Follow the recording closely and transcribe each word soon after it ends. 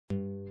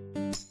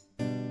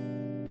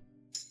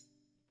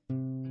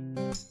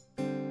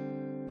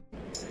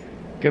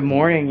Good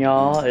morning,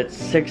 y'all. It's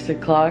 6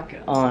 o'clock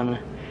on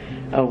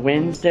a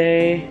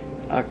Wednesday,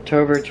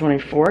 October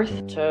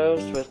 24th.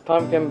 Toast with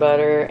pumpkin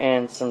butter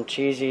and some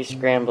cheesy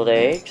scrambled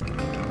eggs.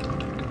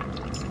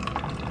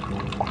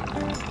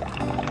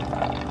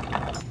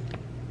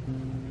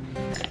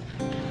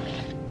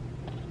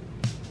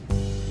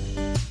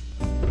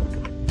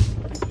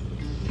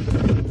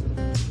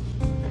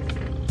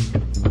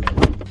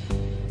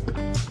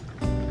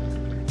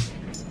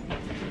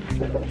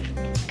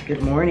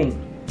 Good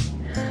morning.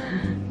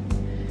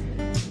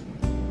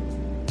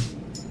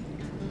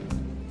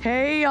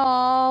 Hey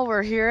y'all,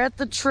 we're here at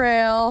the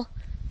trail,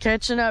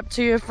 catching up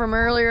to you from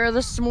earlier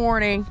this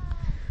morning.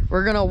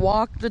 We're gonna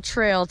walk the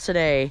trail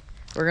today.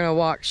 We're gonna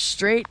walk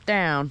straight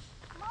down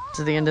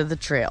to the end of the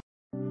trail.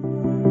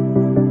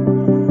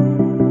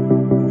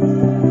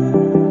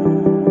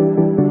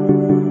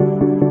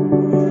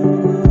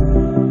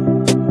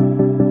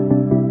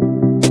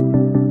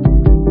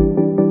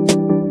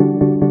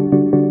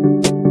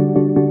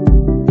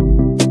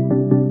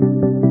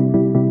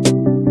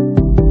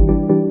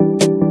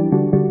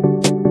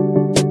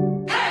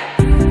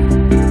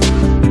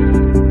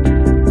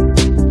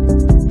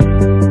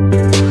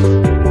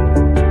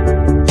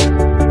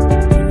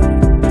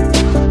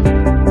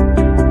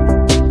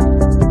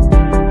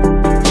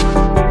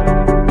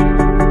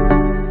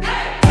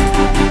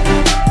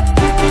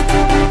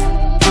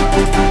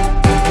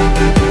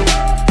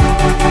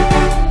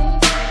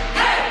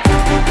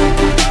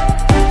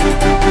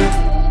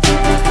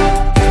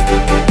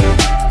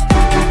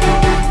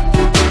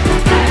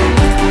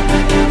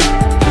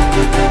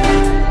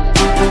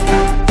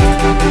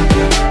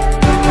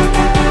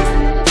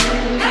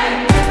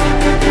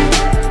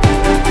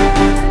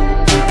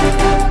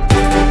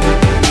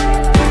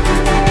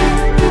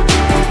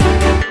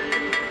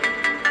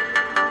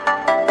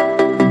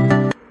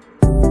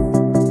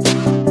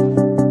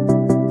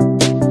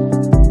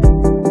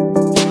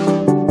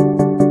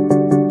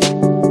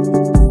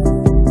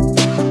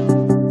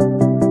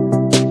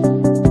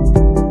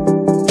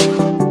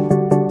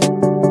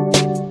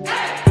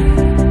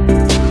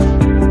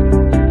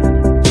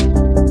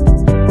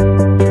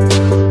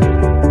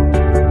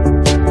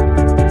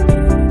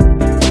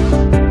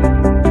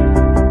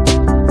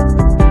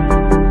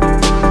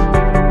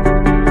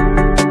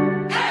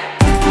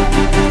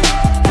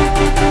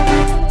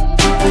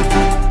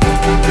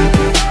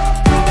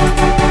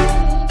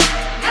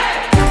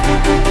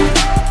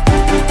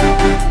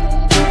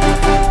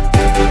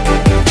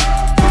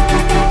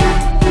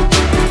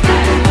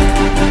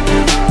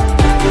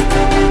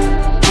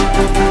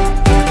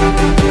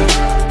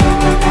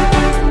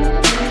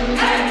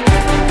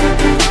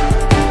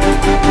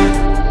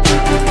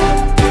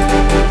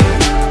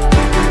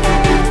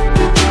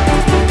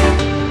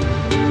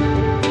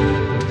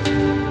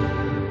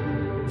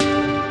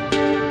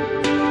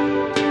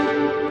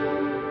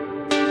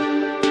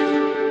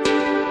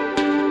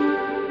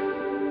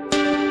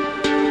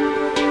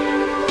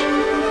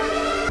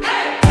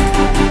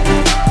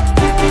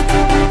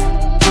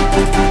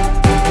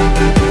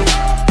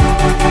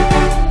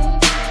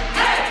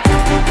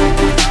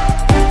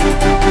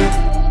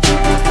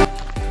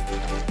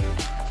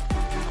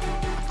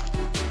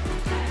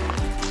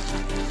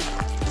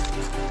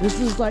 This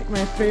is like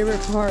my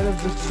favorite part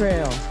of the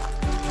trail.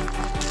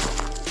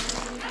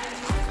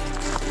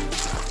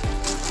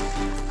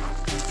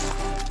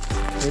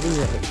 Pretty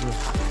right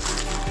here.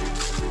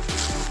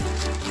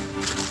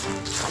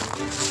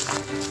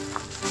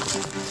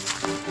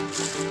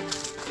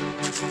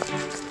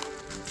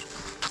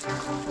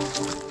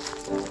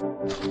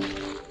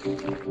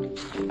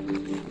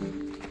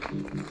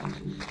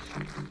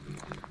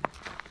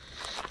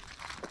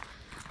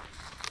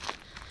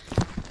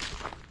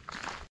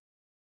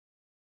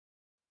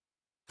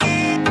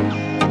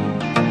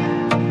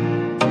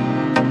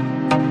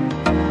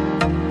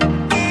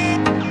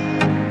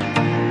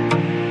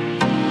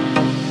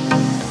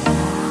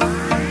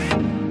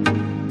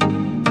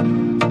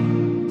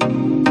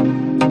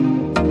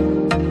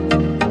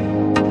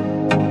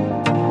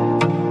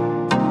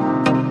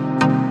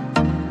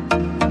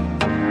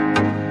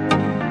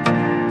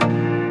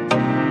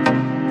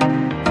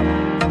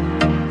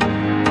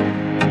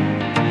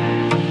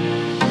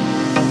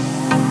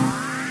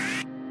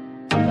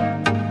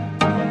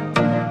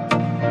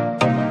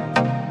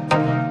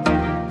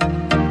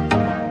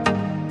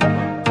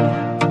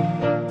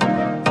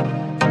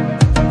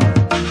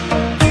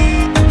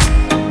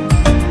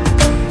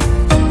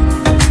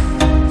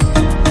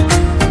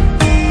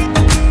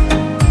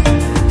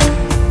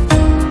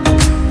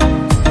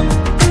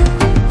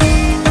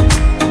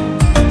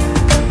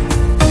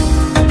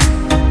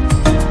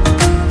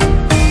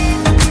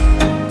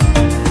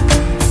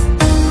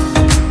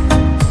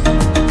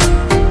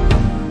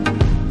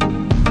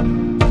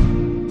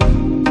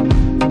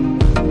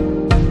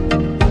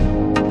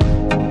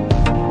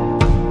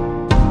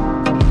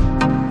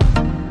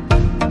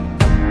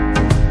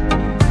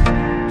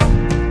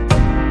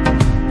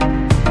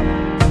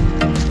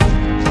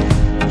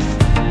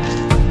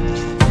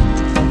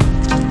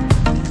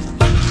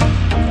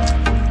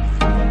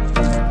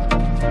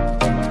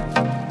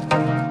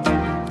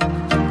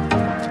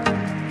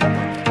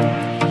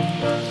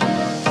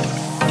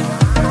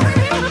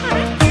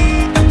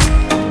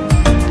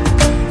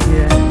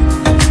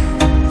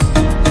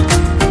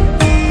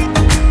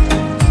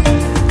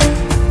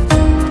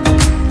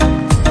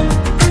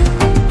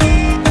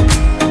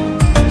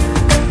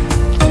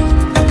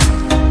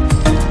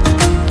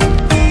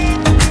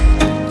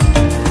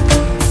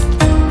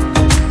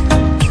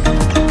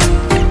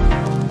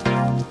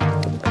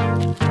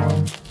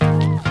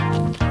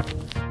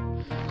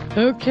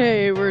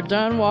 Okay, we're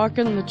done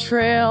walking the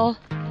trail.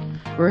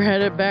 We're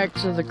headed back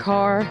to the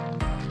car.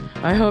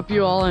 I hope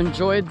you all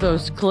enjoyed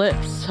those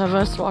clips of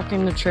us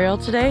walking the trail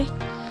today.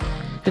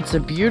 It's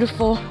a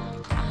beautiful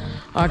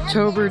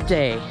October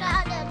day.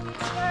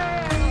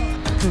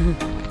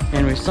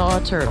 And we saw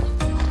a turtle.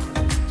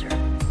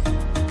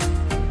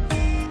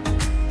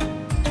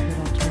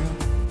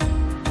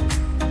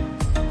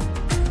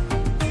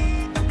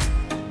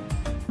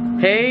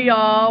 Hey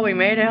y'all, we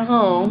made it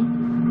home.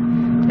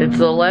 It's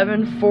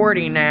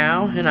 11:40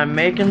 now, and I'm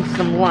making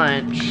some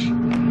lunch.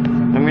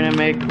 I'm gonna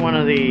make one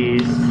of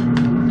these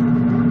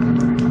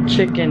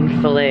chicken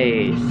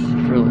fillets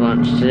for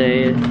lunch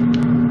today.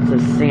 It's a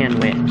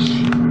sandwich,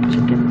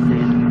 chicken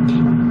sandwich.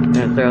 I'm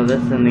gonna throw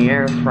this in the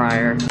air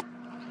fryer.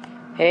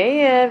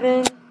 Hey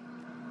Evan.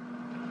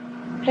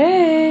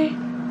 Hey.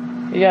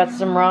 You got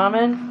some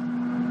ramen?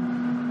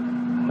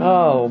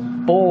 Oh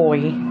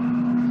boy.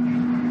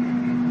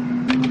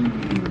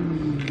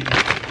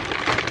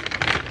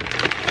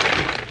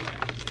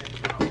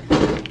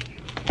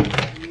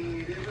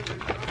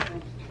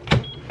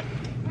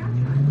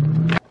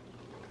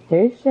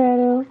 Hey,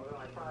 Shadow.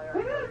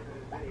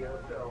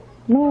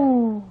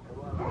 No.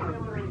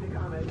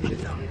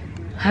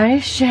 Hi,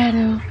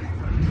 Shadow.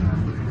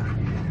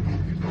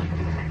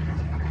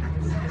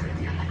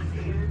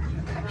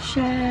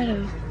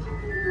 Shadow.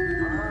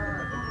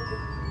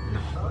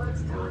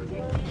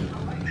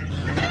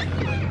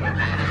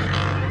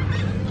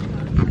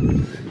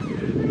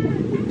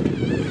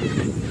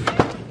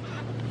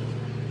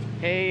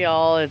 Hey,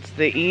 y'all. It's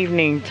the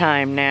evening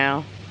time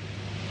now.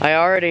 I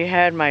already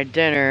had my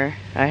dinner.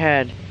 I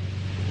had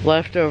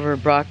leftover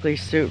broccoli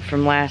soup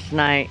from last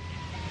night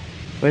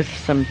with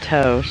some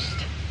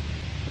toast.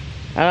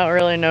 I don't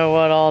really know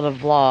what all to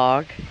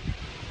vlog.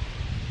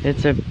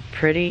 It's a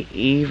pretty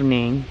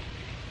evening.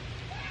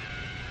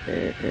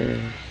 It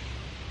is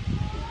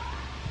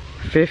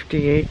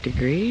 58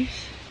 degrees,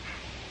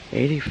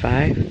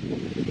 85.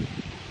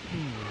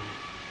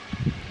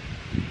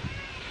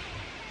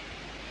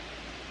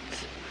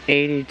 It's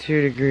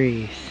 82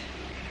 degrees.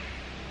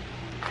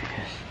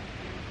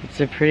 It's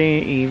a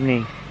pretty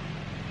evening.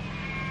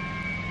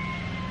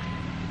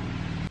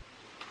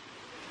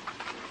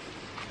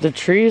 The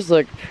trees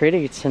look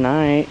pretty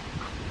tonight.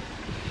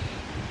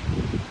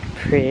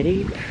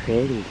 Pretty.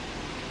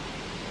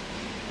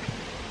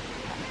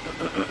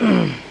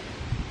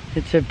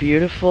 It's a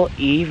beautiful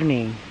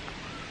evening.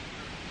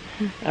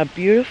 A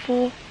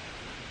beautiful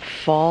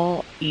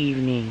fall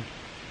evening.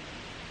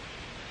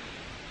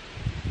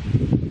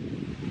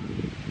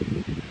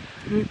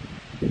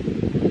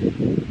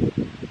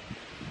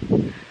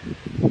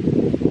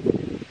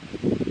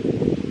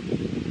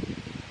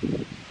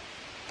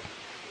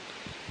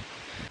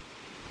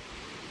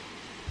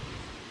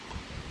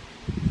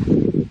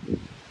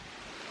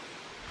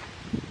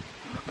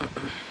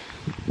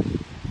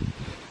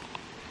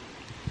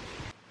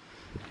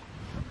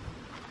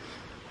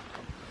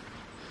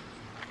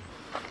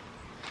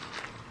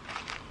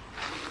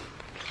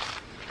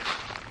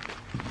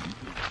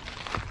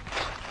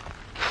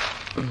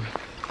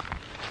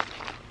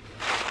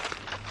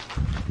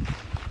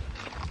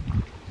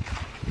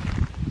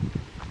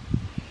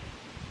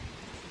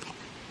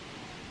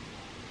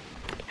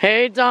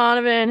 Hey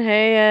Donovan,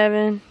 hey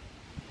Evan.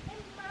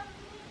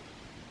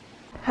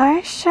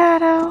 Hi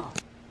Shadow.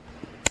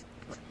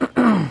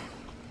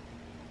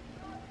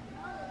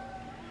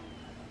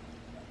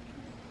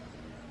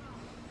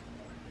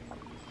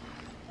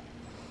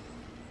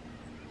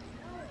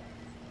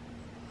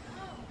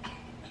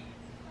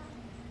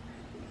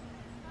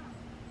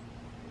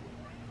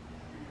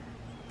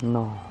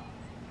 No.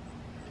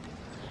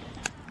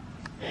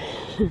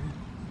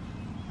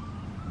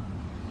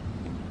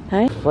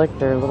 Hey, flick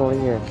their little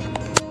ears.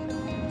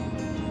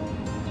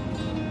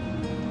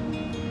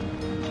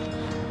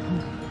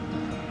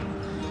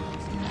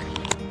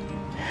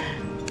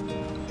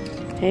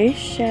 Hey,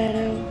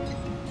 Shadow.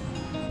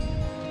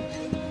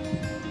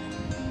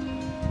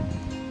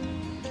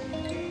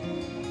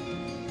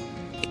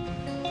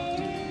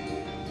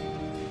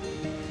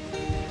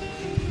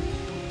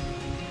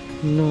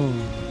 No.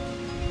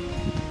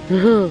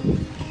 You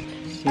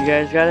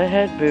guys got a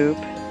head boop.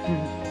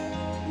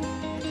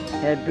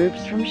 Head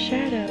boops from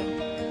Shadow.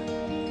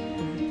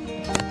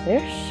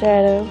 There's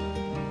Shadow.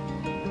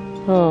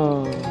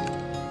 Oh.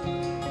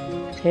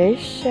 Hey,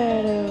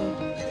 Shadow.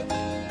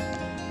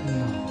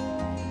 No.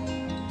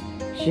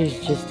 She's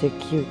just a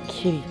cute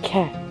kitty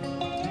cat.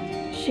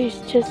 She's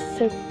just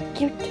so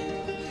cute.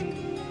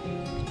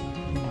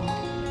 No.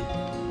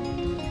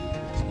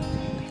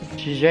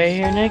 She's right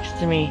here next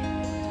to me.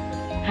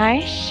 Hi,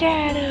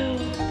 Shadow.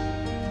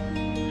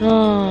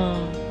 Oh.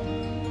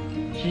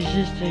 She's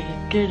just like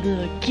a good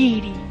little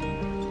kitty.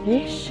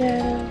 Hey,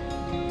 Shadow.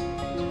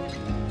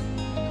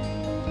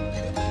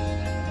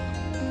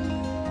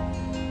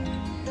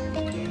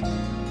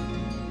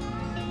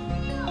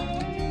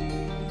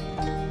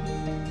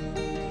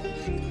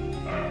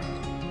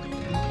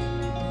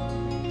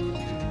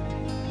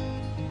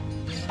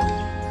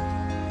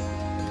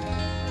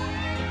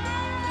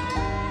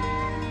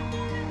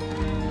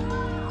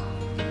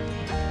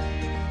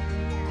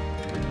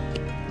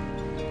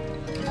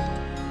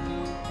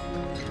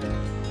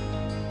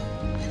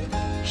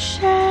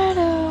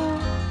 Shadow.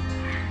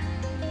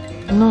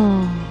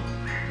 No.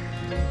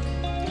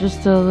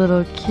 Just a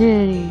little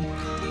kitty.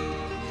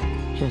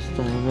 Just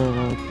a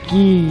little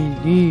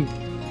kitty.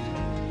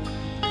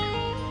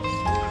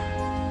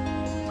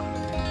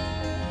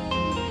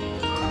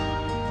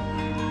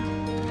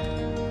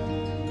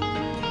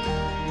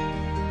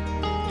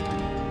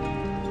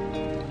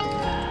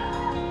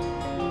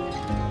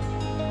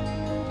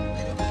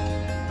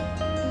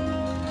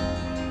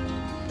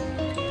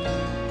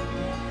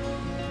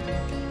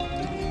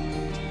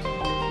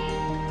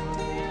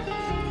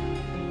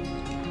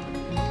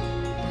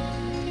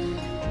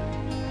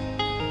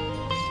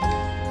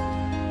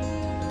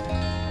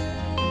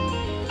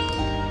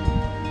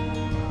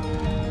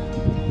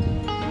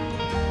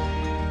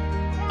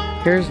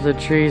 Here's the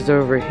trees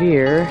over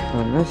here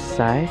on this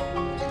side.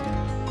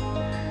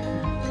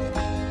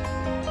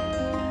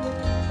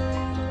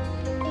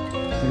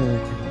 They're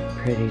looking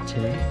pretty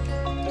today.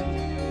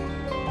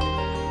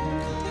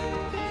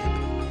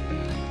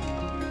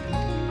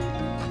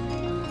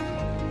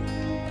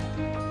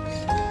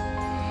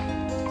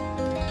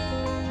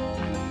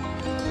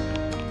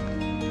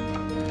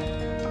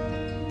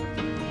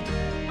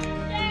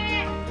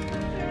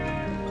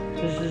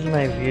 This is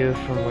my view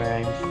from where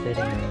I'm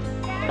sitting.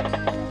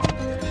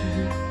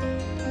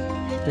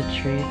 The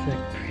trees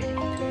look